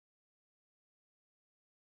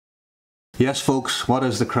Yes folks, what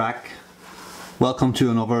is the crack? Welcome to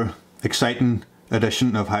another exciting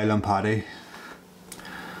edition of Highland Paddy.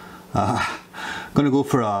 Going to go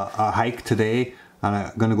for a hike today, and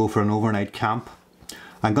I'm going to go for an overnight camp.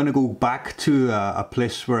 I'm going to go back to a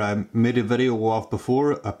place where I made a video of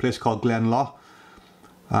before, a place called Glenlough.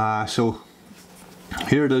 So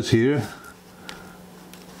here it is here.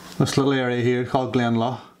 This little area here called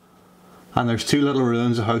Glenlough. And there's two little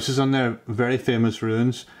ruins of houses on there, very famous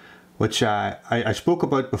ruins, which I spoke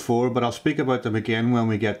about before, but I'll speak about them again when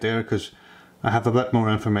we get there because I have a bit more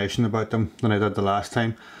information about them than I did the last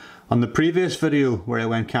time. On the previous video where I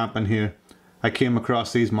went camping here, I came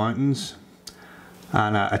across these mountains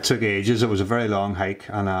and it took ages. It was a very long hike,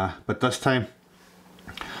 and but this time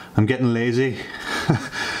I'm getting lazy.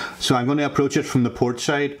 So I'm going to approach it from the port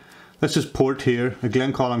side. This is port here, the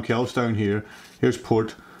Glencolin Kills down here. Here's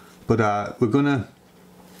port, but we're going to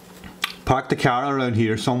park the car around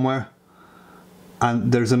here somewhere,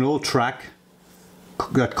 and there's an old track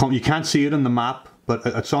that you can't see it on the map, but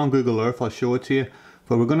it's on Google Earth. I'll show it to you.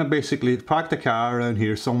 But we're going to basically park the car around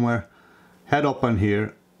here somewhere, head up on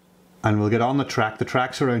here, and we'll get on the track. The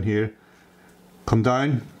track's around here. Come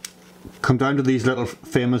down to these little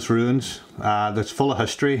famous ruins that's full of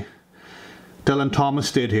history. Dylan Thomas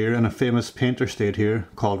stayed here, and a famous painter stayed here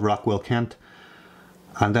called Rockwell Kent.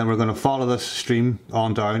 And then we're going to follow this stream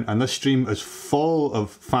on down, and this stream is full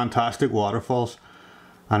of fantastic waterfalls,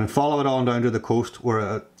 and follow it on down to the coast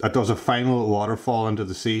where it does a final waterfall into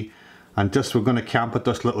the sea. And just we're going to camp at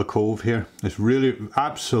this little cove here. It's really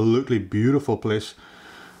absolutely beautiful place,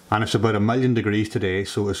 and it's about 1,000,000 degrees today,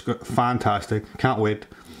 so it's fantastic. Can't wait.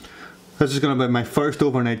 This is going to be my first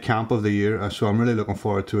overnight camp of the year, so I'm really looking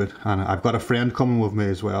forward to it. And I've got a friend coming with me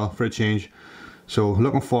as well for a change, so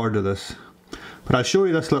looking forward to this. But I'll show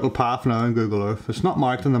you this little path now on Google Earth. It's not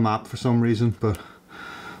marked on the map for some reason, but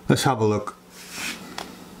let's have a look.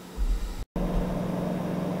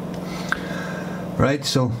 Right,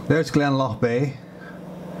 so there's Glenlough Bay.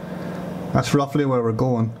 That's roughly where we're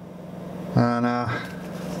going. And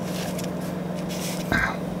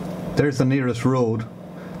there's the nearest road.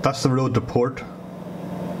 That's the road to port.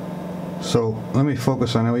 So let me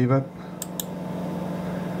focus on a wee bit.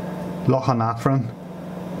 Loch an Afrin.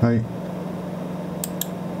 Now,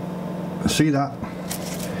 see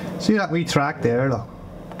that wee track there, look.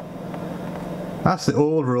 That's the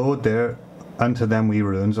old road there into them wee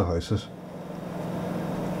ruins of houses.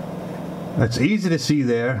 It's easy to see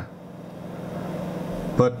there,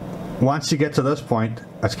 but once you get to this point,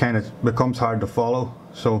 it's kind of becomes hard to follow.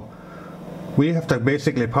 So we have to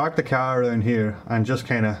basically park the car around here and just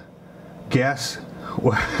kind of guess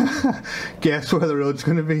guess where the road's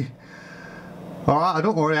going to be. Oh,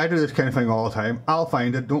 don't worry, I do this kind of thing all the time. I'll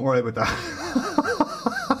find it, don't worry about that.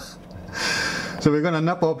 So we're going to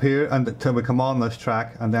nip up here until we come on this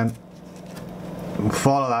track, and then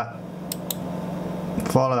follow that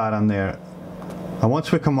in there. And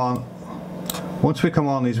once we come on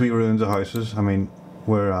these wee ruins of houses, I mean,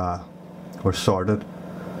 we're sorted.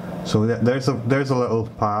 So there's a little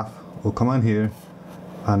path. We'll come in here,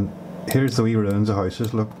 and here's the wee ruins of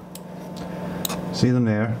houses. Look, see them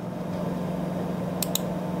there.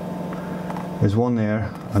 There's one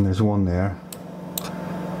there, and there's one there,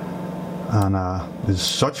 and there's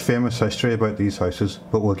such famous history about these houses,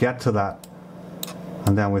 but we'll get to that.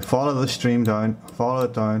 And then we follow the stream down, follow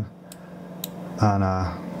it down, and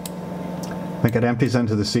I think it empties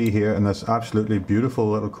into the sea here in this absolutely beautiful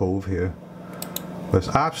little cove here. It's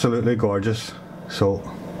absolutely gorgeous. So,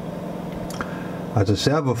 as I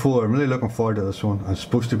said before, I'm really looking forward to this one. It's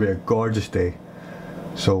supposed to be a gorgeous day.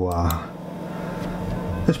 So,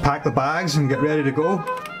 let's pack the bags and get ready to go.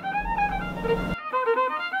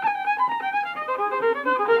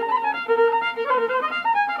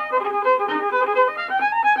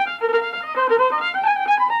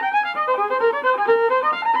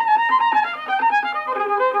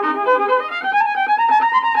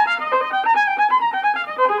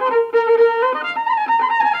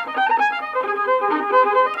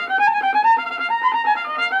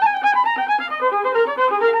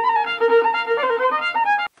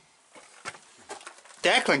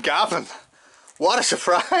 Declan Gavin, what a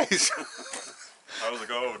surprise! How's it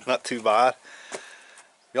going? Not too bad.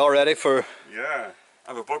 You all ready for? Yeah, I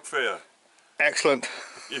have a book for you. Excellent.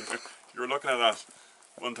 You were looking at that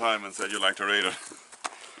one time and said you'd like to read it.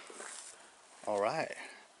 Alright.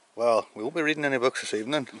 Well, we won't be reading any books this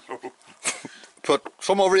evening. No. But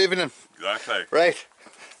some over evening. Exactly. Right.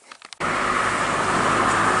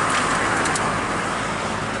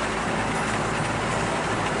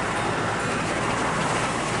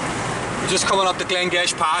 We're just coming up the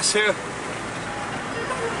Glengesh Pass here.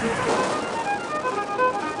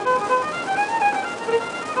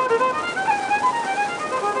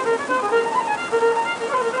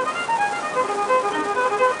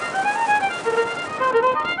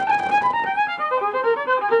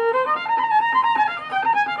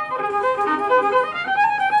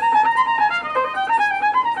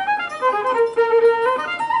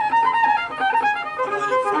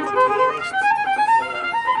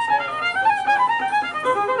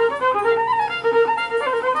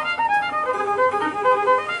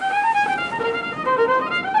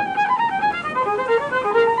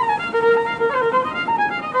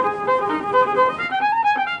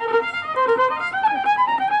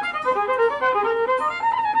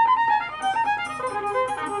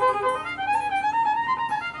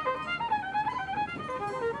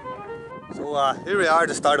 So here we are at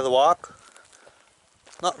the start of the walk.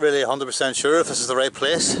 Not really 100% sure if this is the right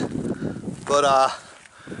place, but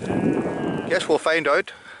guess we'll find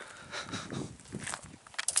out.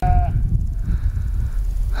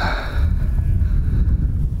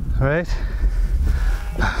 Right.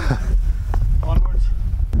 Onwards.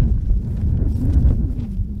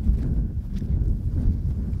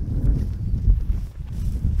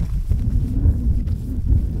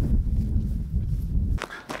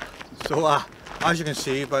 So as you can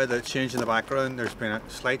see by the change in the background, there's been a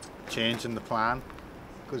slight change in the plan,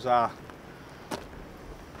 because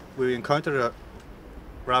we encountered a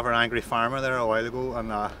rather angry farmer there a while ago,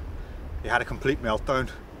 and he had a complete meltdown,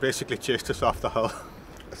 basically chased us off the hill.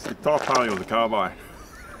 I thought Paddy was a cowboy.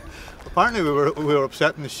 Apparently we were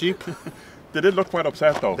upsetting the sheep. They did look quite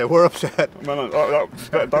upset though. They were upset. Man,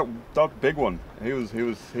 that big one, he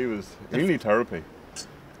need therapy.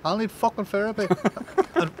 I'll need fucking therapy.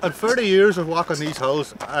 and 30 years of walking these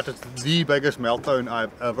hills, that is the biggest meltdown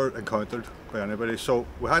I've ever encountered by anybody. So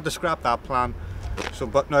we had to scrap that plan.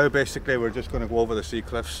 But now basically we're just going to go over the sea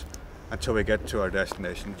cliffs until we get to our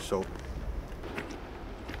destination. So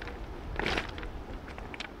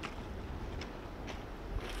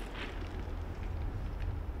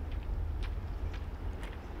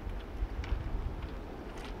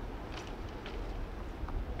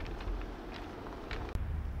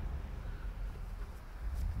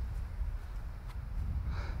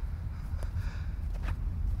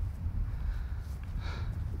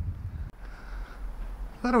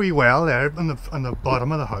that a wee well there on the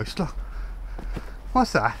bottom of the house, look.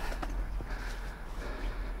 What's that?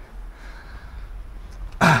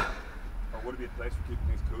 Or would it be a place for keeping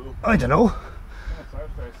things cool? I don't know.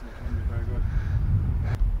 South facing it can be very good.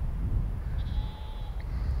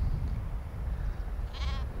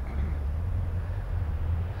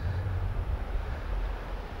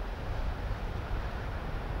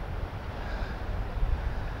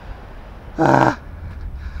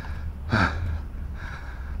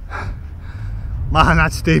 Man,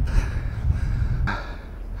 that's steep.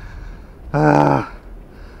 Wow.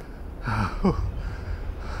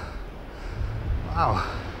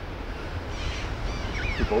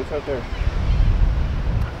 The boats out there.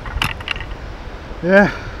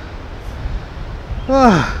 Yeah.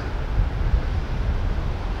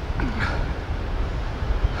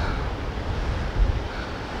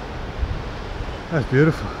 That's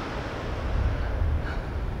beautiful.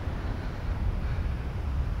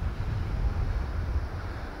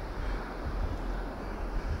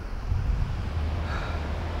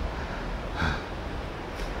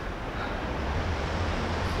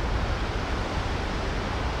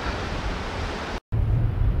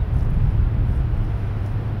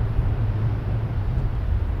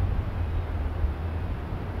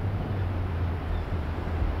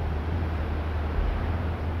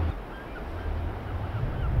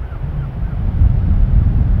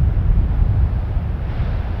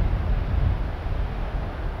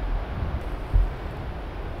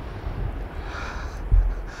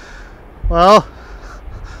 Well, how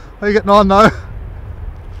are you getting on now?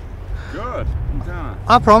 Good.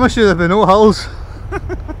 I promise you there'll be no hills.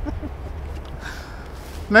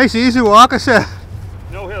 Nice easy walk, I said.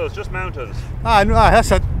 No hills, just mountains. Ah, no, that's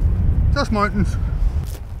it. Just mountains.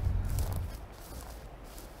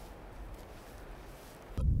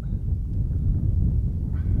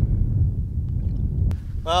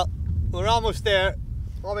 Well, we're almost there.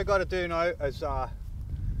 All we got to do now is go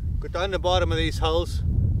down the bottom of these hills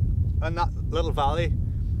in that little valley,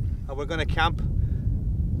 and we're going to camp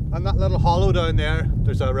in that little hollow down there.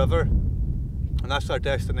 There's a river, and that's our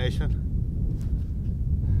destination.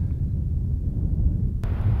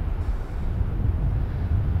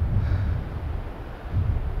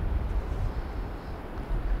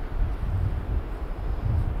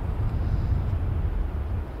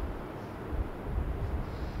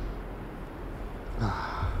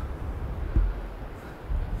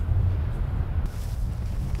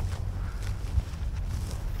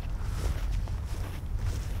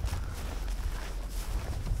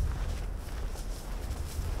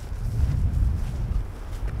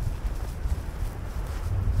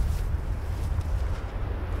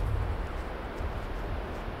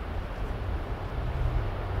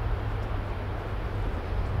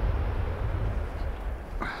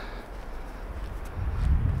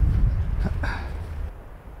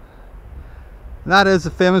 That is the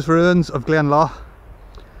famous ruins of Glenlough,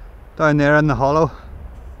 down there in the hollow.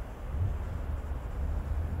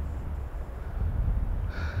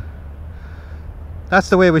 That's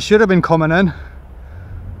the way we should have been coming in,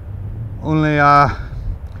 only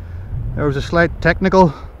there was a slight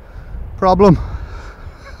technical problem.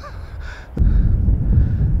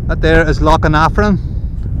 That there is Loch Afrin.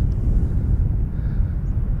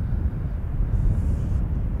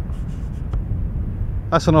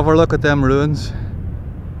 That's another look at them ruins,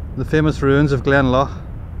 the famous ruins of Glenlough.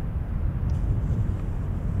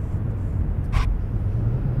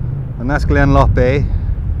 And that's Glenlough Bay.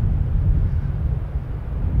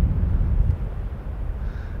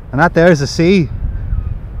 And that there's the sea.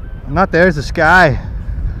 And that there's the sky.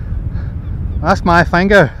 That's my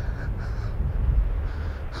finger.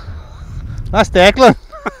 That's Declan.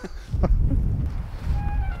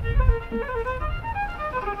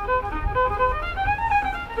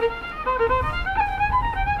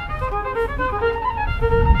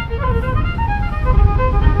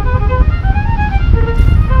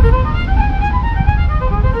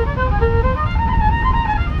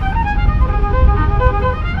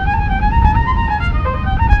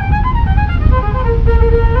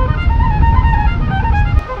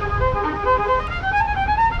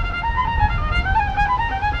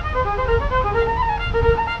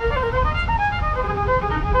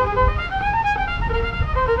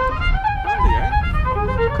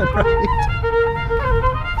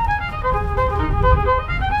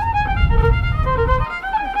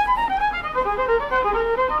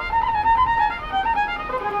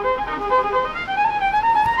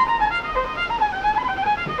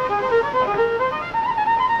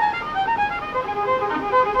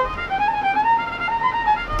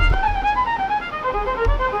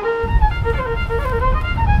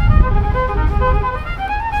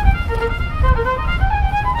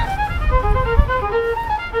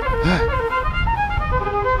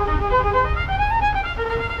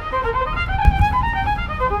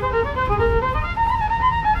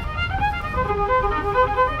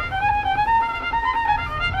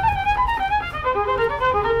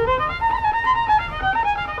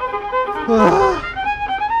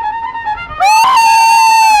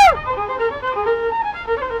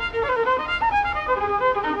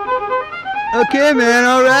 Okay, man,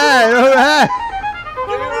 alright.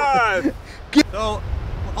 So,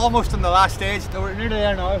 we're almost on the last stage, so we're nearly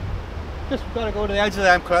there now. Just gotta go to the edge of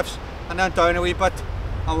them cliffs and then down a wee bit,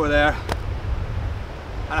 and we're there.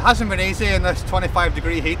 And it hasn't been easy in this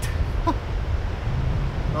 25-degree heat.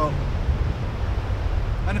 So,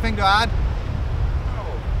 anything to add?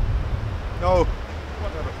 No.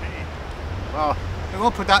 What have a pee? Well, we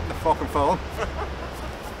won't put that in the fucking film.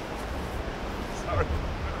 Sorry.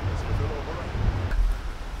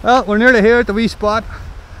 Well, we're nearly here at the wee spot.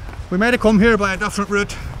 We might have come here by a different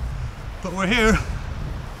route, but we're here.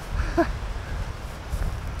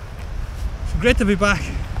 It's great to be back.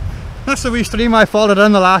 That's the wee stream I followed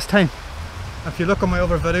in the last time, if you look on my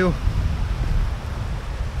other video.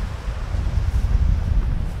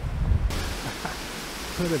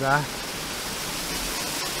 Look at that.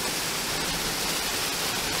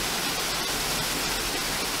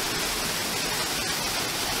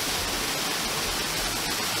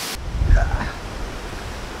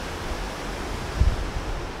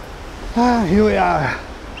 Ah, here we are,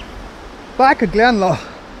 back at Glenlough.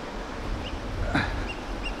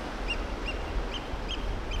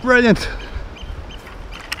 Brilliant.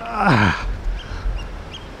 Ah,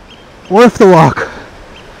 worth the walk.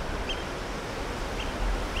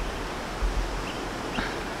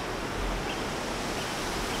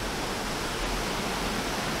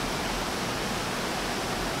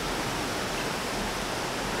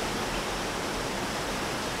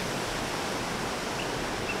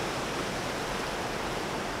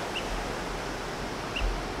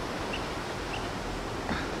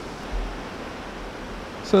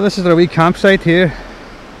 So this is our wee campsite here.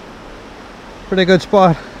 Pretty good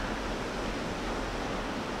spot.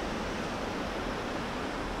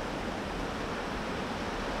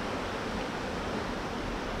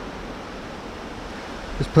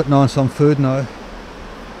 Just putting on some food now.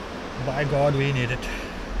 By God, we need it.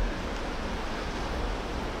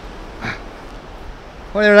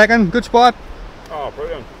 What do you reckon? Good spot? Oh,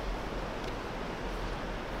 brilliant.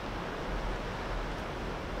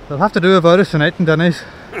 They'll have to do without us tonight in Denny's.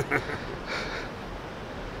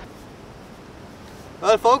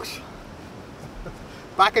 Well folks,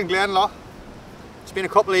 back in Glenlough. It's been a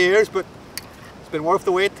couple of years, but it's been worth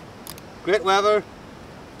the wait. Great weather,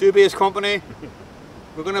 dubious company.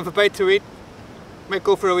 We're going to have a bite to eat, might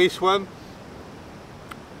go for a wee swim,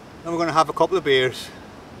 and we're going to have a couple of beers.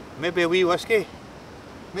 Maybe a wee whiskey,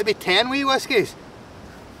 maybe 10 wee whiskies.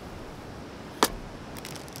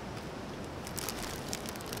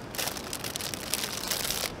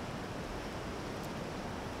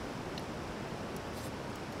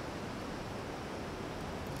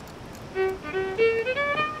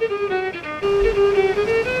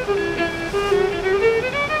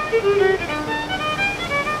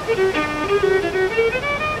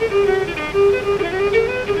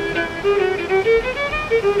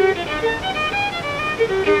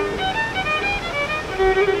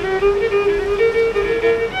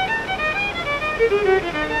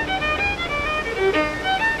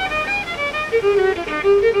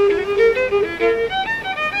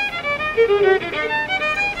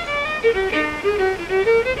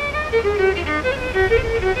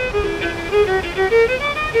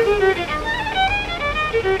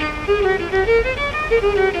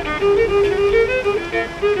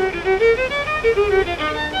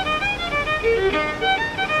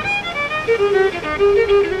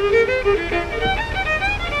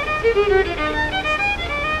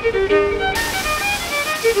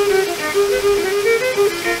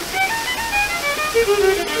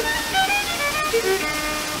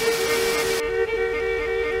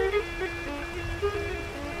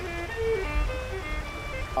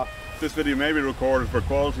 This video may be recorded for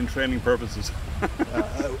quality and training purposes.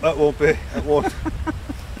 It won't be. It won't.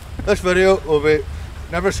 This video will be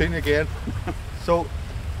never seen again. So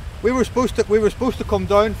we were supposed to come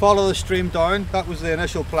down, follow the stream down. That was the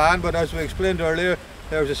initial plan, but as we explained earlier,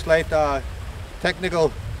 there was a slight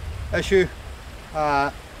technical issue.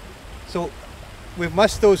 So we've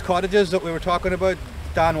missed those cottages that we were talking about,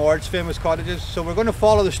 Dan Ward's famous cottages. So we're going to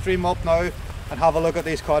follow the stream up now and have a look at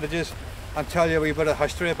these cottages and tell you a wee bit of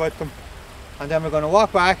history about them. And then we're going to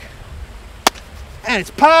walk back and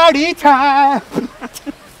it's party time!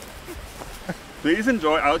 Please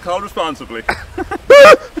enjoy alcohol responsibly.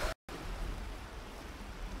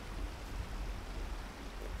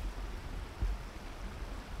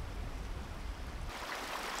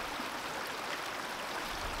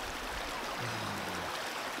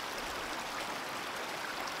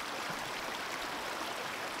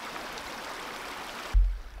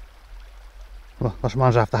 Look, this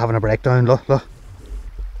man's after having a breakdown, look. The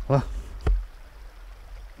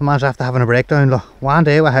man's after having a breakdown, look. One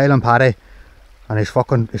day with Highland Paddy and he's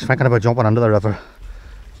thinking about jumping into the river.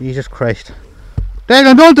 Jesus Christ.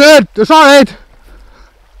 Declan, don't do it! It's alright!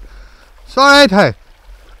 It's alright, hey.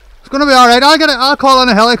 It's gonna be alright. I'll call in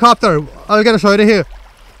a helicopter. I'll get us out of here.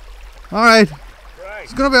 Alright. Right.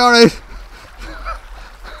 It's gonna be alright.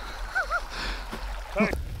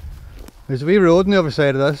 There's a wee road on the other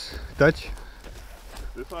side of this ditch.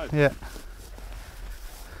 This side? Yeah.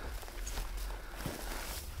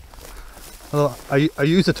 Although I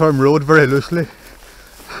use the term road very loosely.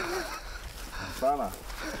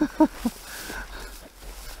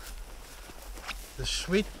 The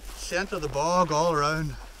sweet scent of the bog all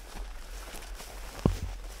around.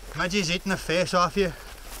 Midges eating the face off you.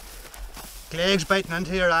 Legs biting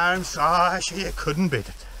into your arms. Ah, oh, you couldn't beat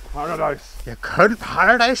it. Paradise. You couldn't.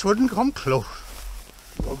 Paradise wouldn't come close.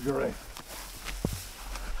 Luxury.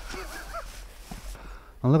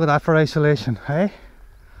 And look at that for isolation, hey?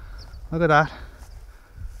 Look at that.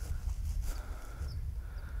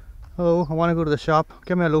 Hello, I want to go to the shop.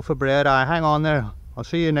 Give me a loaf of bread. Hang on there. I'll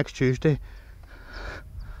see you next Tuesday.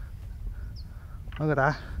 Look at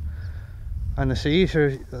that. And the sea,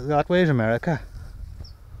 sure, that way's America.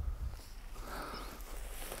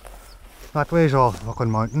 That way's all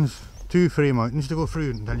fucking mountains. 2 free mountains to go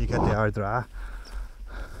through until you get to Ardra.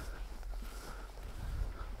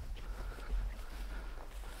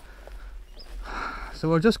 So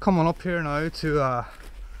we're just coming up here now to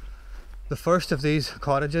the first of these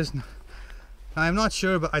cottages. Now, I'm not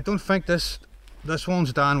sure, but I don't think this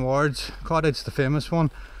one's Dan Ward's cottage, the famous one.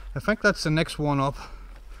 I think that's the next one up.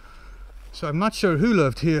 So I'm not sure who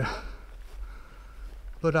lived here,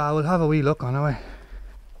 but I will have a wee look anyway.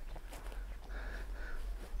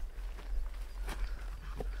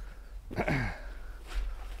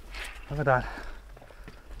 Look at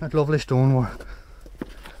that lovely stonework.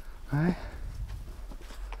 Right.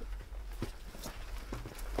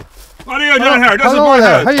 What are you doing here? This Hello is my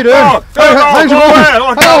there. house. How you doing? Oh, How's it going?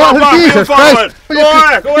 Go ahead. Jesus Christ! Go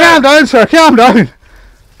ahead. Calm down, sir. Calm down.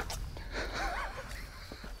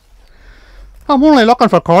 I'm only looking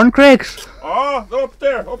for corn crakes. Oh, up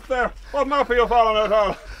there. What map are you following at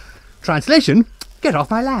all? Translation: get off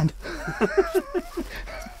my land.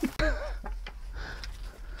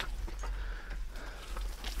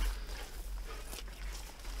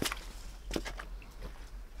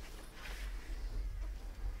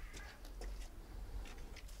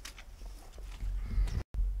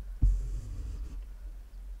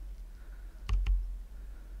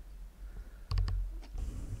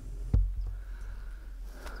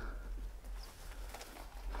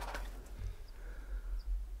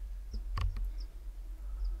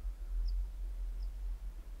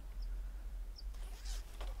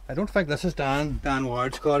 I don't think this is Dan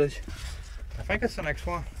Ward's cottage. I think it's the next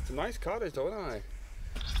one. It's a nice cottage, don't I?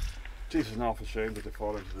 Jesus, an awful shame that they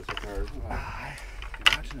fall into this affair.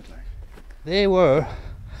 Imagine it like. They were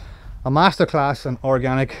a masterclass in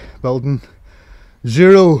organic building.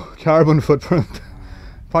 0 carbon footprint.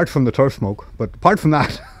 Apart from the turf smoke, but apart from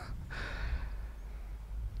that,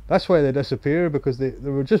 That's why they disappear, because they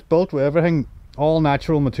were just built with everything, all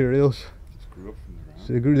natural materials. Just grew up from the ground.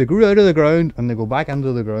 So they grew out of the ground and they go back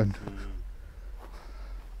into the ground.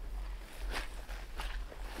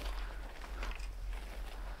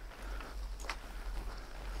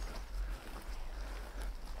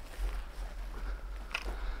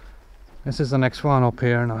 This is the next one up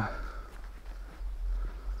here now.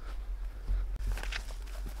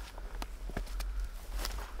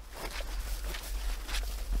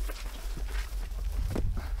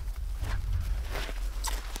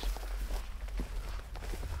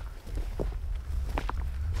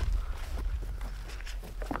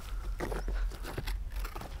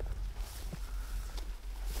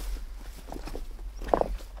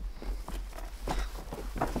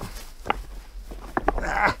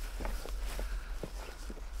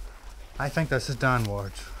 I think this is Dan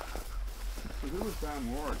Ward's. So who was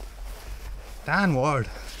Dan Ward? Dan Ward.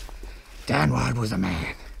 Dan Ward was a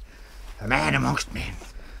man amongst men.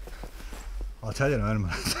 I'll tell you now in a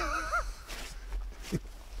minute.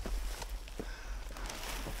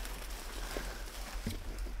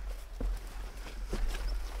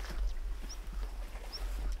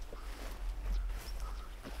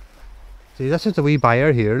 See, this is the wee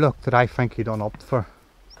buyer here, look, that I think he done up for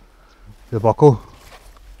the buckle.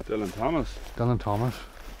 Dylan Thomas. Dylan Thomas.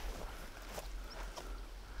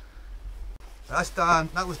 That's Dan.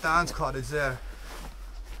 That was Dan's cottage there,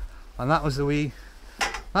 and that was the wee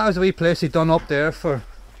place he done up there for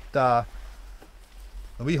the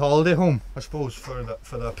wee holiday home, I suppose, for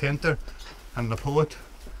the painter and the poet.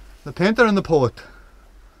 The painter and the poet.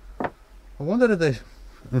 I wonder did they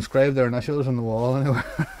inscribe their initials on the wall anyway.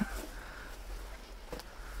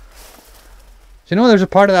 So, you know, there's a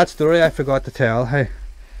part of that story I forgot to tell. Hey.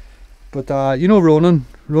 But you know, Ronan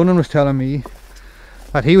was telling me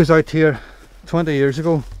that he was out here 20 years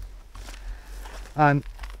ago, and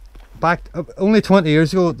back only 20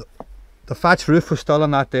 years ago the thatch roof was still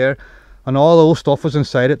on that there, and all the old stuff was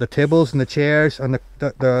inside it, the tables and the chairs and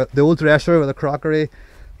the old dresser with the crockery,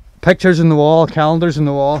 pictures in the wall, calendars in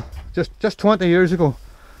the wall, just 20 years ago.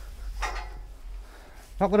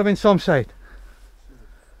 That would have been some sight.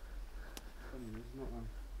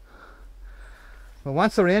 But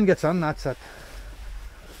once the rain gets in, that's it.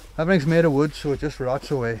 Everything's made of wood, so it just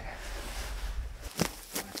rots away.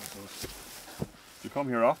 Do you come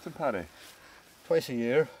here often, Paddy? Twice a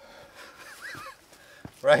year.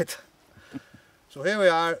 Right. So here we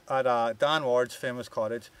are at Dan Ward's famous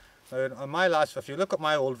cottage. Now, on my last, if you look at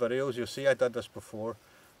my old videos, you'll see I did this before.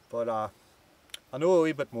 But I know a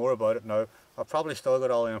wee bit more about it now. I've probably still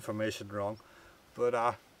got all the information wrong.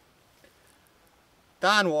 But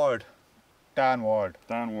Dan Ward. Dan Ward.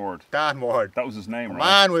 Dan Ward. Dan Ward. That was his name, A right?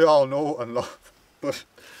 man we all know and love. But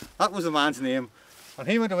that was the man's name. And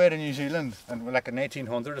he went away to New Zealand and like in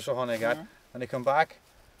 1800 or something like that. And he come back.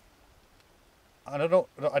 And I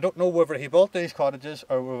don't know whether he built these cottages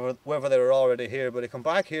or whether they were already here, but he come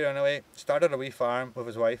back here anyway, started a wee farm with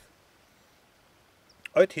his wife.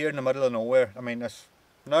 Out here in the middle of nowhere. I mean, it's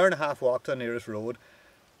an hour and a half walk to the nearest road.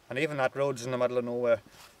 And even that road's in the middle of nowhere.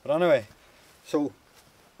 But anyway, so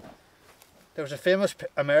there was a famous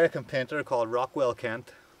American painter called Rockwell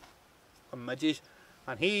Kent, from Midges,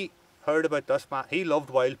 and he heard about this man. He loved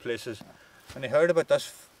wild places, and he heard about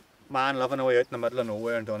this man living away out in the middle of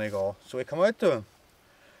nowhere in Donegal. So he come out to him,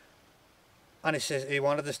 and he says he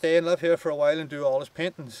wanted to stay and live here for a while and do all his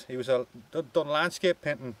paintings. He was done landscape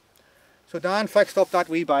painting. So Dan fixed up that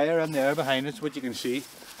wee byre in there behind us, which you can see,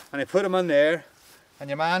 and he put him in there, and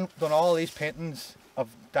your man done all these paintings of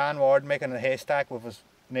Dan Ward making a haystack with his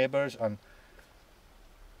neighbours and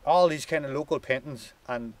all these kind of local paintings,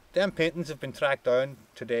 and them paintings have been tracked down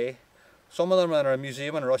today. Some of them are in a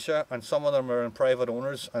museum in Russia and some of them are in private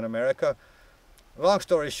owners in America. Long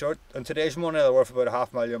story short, in today's money they're worth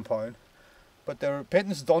about £500,000. But there were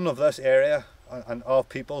paintings done of this area and of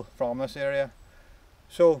people from this area.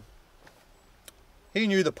 So he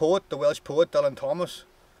knew the poet, the Welsh poet Dylan Thomas,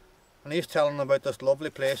 and he's telling him about this lovely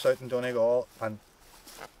place out in Donegal, and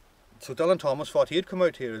so Dylan Thomas thought he'd come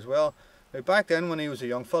out here as well. Now, back then when he was a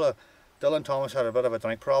young fella, Dylan Thomas had a bit of a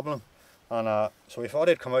drink problem, and so he thought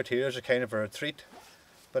he'd come out here as a kind of a retreat.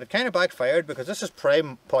 But it kind of backfired because this is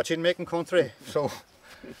prime potching making country, so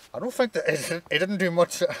I don't think that he didn't do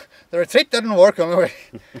much. The retreat didn't work anyway.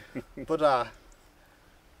 But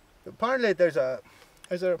apparently there's a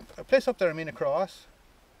place up there, I mean, across.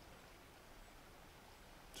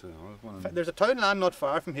 There's a townland not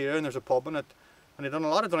far from here, and there's a pub in it, and he done a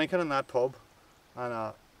lot of drinking in that pub,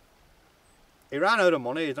 and he ran out of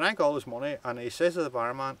money. He drank all his money, and he says to the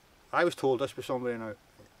barman, I was told this by somebody now,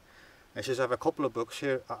 He says, I have a couple of books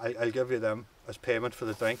here, I'll give you them as payment for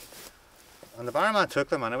the drink. And the barman took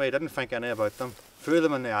them anyway, he didn't think any about them, threw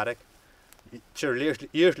them in the attic. Sure,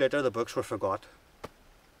 years later the books were forgot.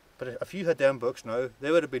 But if you had them books now,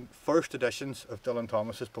 they would have been first editions of Dylan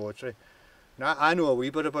Thomas's poetry. Now, I know a wee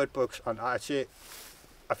bit about books, and I'd say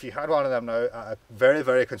if you had one of them now, a very,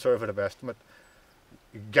 very conservative estimate,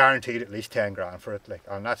 guaranteed at least 10 grand for it, like,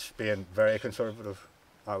 and that's being very conservative,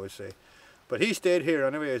 I would say. But he stayed here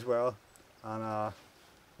anyway as well, and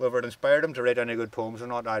whether it inspired him to write any good poems or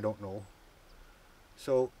not, I don't know.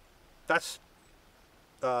 So that's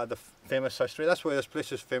the famous history. That's why this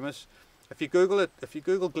place is famous. If you Google it, if you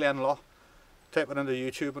Google Glenlough, type it into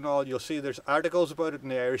YouTube and all, you'll see there's articles about it in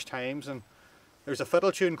the Irish Times, and there's a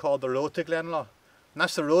fiddle tune called The Road to Glenlough, and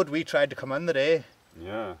that's the road we tried to come in today.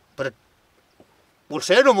 Yeah. But we'll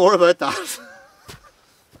say no more about that.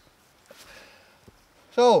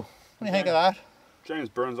 So, what do you think of that? James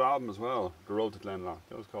Byrne's album as well, The Road to Glenlough.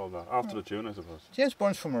 It was called that. After the tune, I suppose. James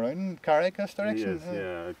Byrne's from around Carrick, this direction. He is,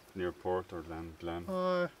 yeah, near Port or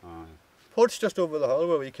Glen. Port's just over the hill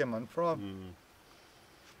where we came in from.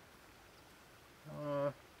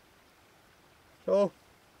 So,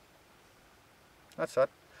 that's it.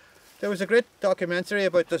 There was a great documentary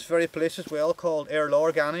about this very place as well called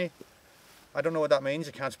Airlor Gani. I don't know what that means,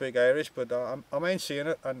 I can't speak Irish, but I mind seeing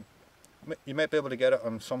it, and you might be able to get it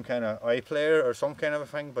on some kind of iPlayer or some kind of a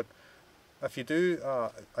thing, but if you do,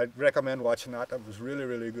 I'd recommend watching that. It was really,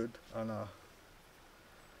 really good, and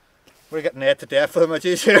we're getting ate to death for the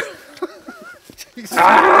midges here.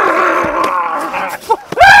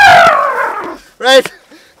 Right,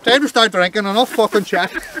 time to start drinking, enough fucking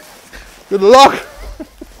chat. Good luck.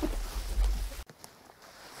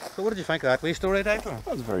 So what did you think of that wee story, Declan?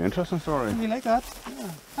 That was a very interesting story. You like that?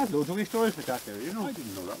 Yeah. I have loads of wee stories like that there, you know. I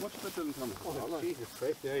didn't know that much about Dylan Thomas. Oh, Jesus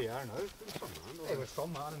Christ, there you are now. He was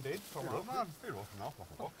some man indeed. Some man. He wrote an awful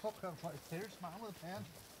lot. Fuck him, serious man with a pen.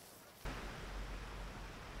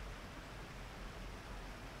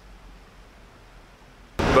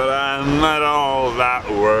 But I'm not all that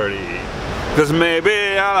worried, 'cause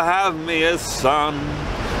maybe I'll have me a son,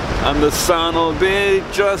 and the sun'll be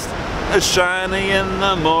just as shiny in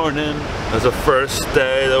the morning as the first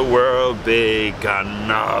day the world began.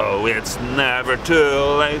 No, it's never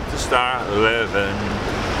too late to start living,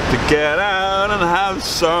 to get out and have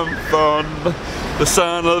some fun. The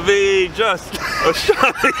sun'll be just as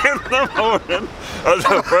shiny in the morning as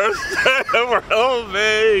the first day the world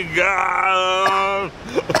began.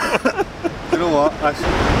 You know what?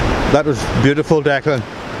 That was beautiful, Declan.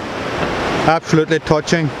 Absolutely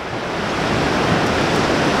touching.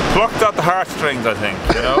 Plucked at the heartstrings, I think,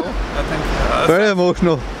 you know? I think very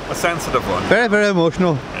emotional. A sensitive one. Very, very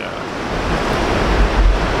emotional. Yeah.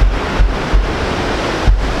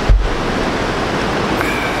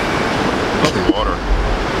 Lovely water.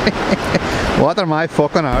 Water my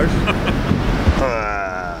fucking ours.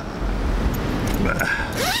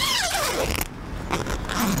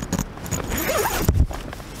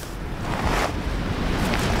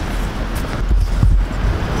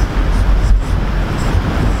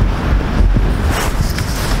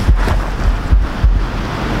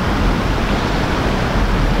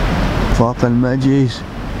 Fucking midges.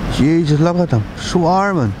 Jesus, look at them.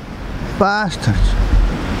 Swarming. Bastards.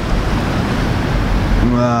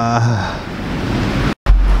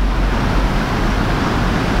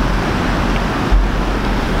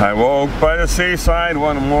 I woke by the seaside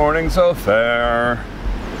one morning so fair,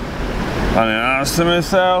 and I asked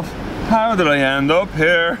myself, how did I end up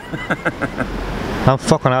here? I'm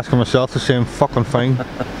fucking asking myself the same fucking thing.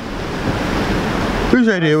 Whose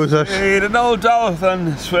idea was this? An old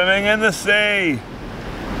dolphin swimming in the sea,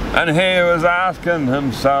 and he was asking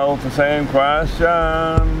himself the same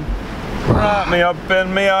question. Wrap me up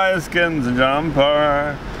in me oilskins and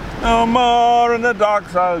jumper, no more in the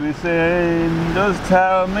docks I'll be seen. Just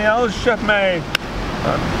tell me, old shipmate,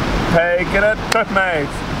 taking a trip, mate,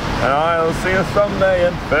 and I'll see you someday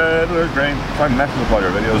in Fiddler's Green. Try and mess with all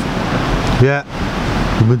your videos. Yeah,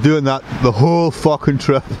 we've been doing that the whole fucking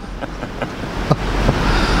trip.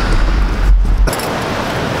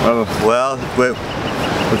 Well,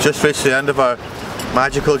 we've just reached the end of our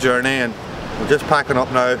magical journey, and we're just packing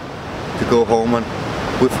up now to go home, and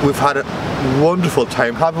we've had a wonderful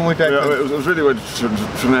time, haven't we, Declan? Yeah, it was really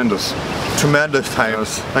tremendous. Tremendous time.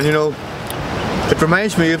 Yes. And you know, it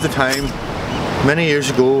reminds me of the time many years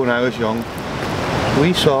ago when I was young.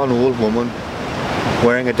 We saw an old woman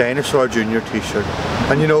wearing a Dinosaur Jr. t-shirt,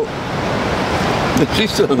 and you know,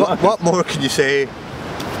 what more can you say?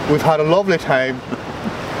 We've had a lovely time.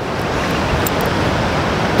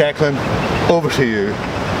 Declan, over to you.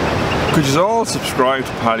 could you all subscribe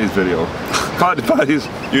to Paddy's video? Paddy's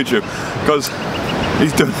YouTube, because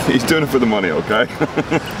he's doing it for the money, okay?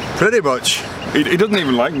 Pretty much. He doesn't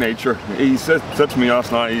even like nature. He said to me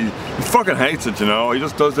last night, he fucking hates it, you know. He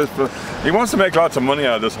just does this for, he wants to make lots of money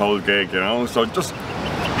out of this whole gig, you know. So just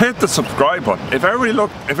hit the subscribe button. If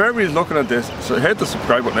everybody's looking at this, so hit the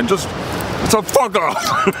subscribe button and just, so fuck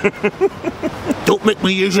off. Don't make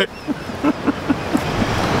me use it.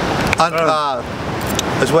 And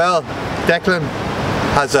as well, Declan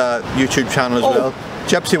has a YouTube channel as well.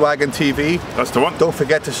 Gypsy Wagon TV. That's the one. Don't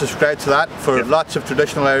forget to subscribe to that for lots of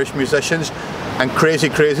traditional Irish musicians and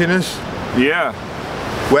craziness. Yeah.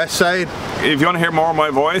 West Side. If you want to hear more of my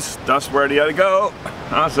voice, that's where you gotta go.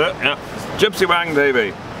 That's it, yeah. Gypsy Wagon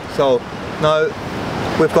TV. So now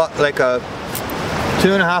we've got like a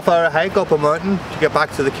 2.5 hour hike up a mountain to get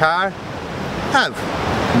back to the car. I'm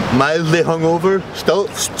mildly hungover,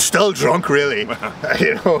 still drunk really.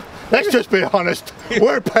 You know, let's just be honest.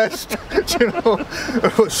 We're pissed. You know.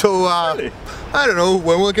 So Really? I don't know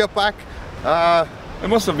when we'll get back. It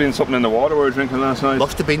must have been something in the water we were drinking last night.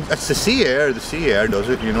 Must have been. It's the sea air. The sea air does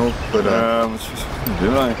it, you know. But It's just, do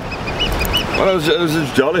I? Well, it was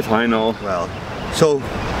just jolly fine, though. well, so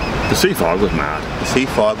The sea fog was mad. the sea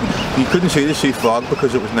fog. You couldn't see the sea fog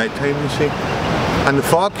because it was night time, you see. And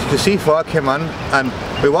the sea fog came in, and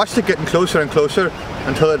we watched it getting closer and closer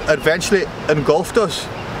until it eventually engulfed us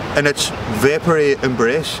in its vapory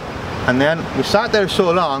embrace. And then we sat there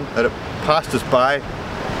so long that it passed us by.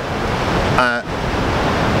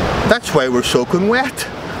 That's why we're soaking wet.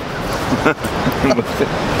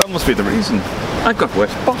 That must be the reason. I got wet.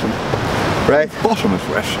 Bottom. Right? Bottom is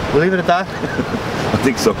wet. We'll leave it at that. I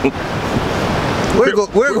think so.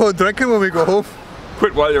 We're going drinking when we go home.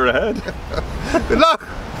 Quit while you're ahead. Good luck!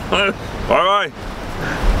 Bye bye.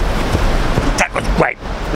 That was great.